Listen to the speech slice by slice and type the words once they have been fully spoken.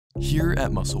Here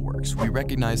at MuscleWorks, we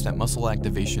recognize that muscle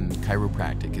activation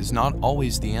chiropractic is not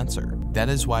always the answer. That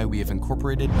is why we have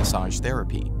incorporated massage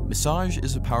therapy. Massage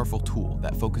is a powerful tool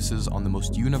that focuses on the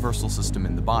most universal system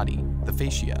in the body, the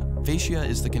fascia. Fascia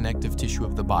is the connective tissue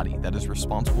of the body that is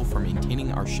responsible for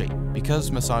maintaining our shape.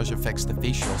 Because massage affects the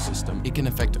fascial system, it can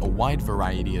affect a wide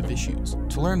variety of issues.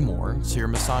 To learn more, see our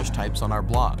massage types on our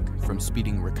blog, from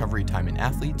speeding recovery time in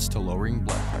athletes to lowering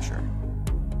blood pressure.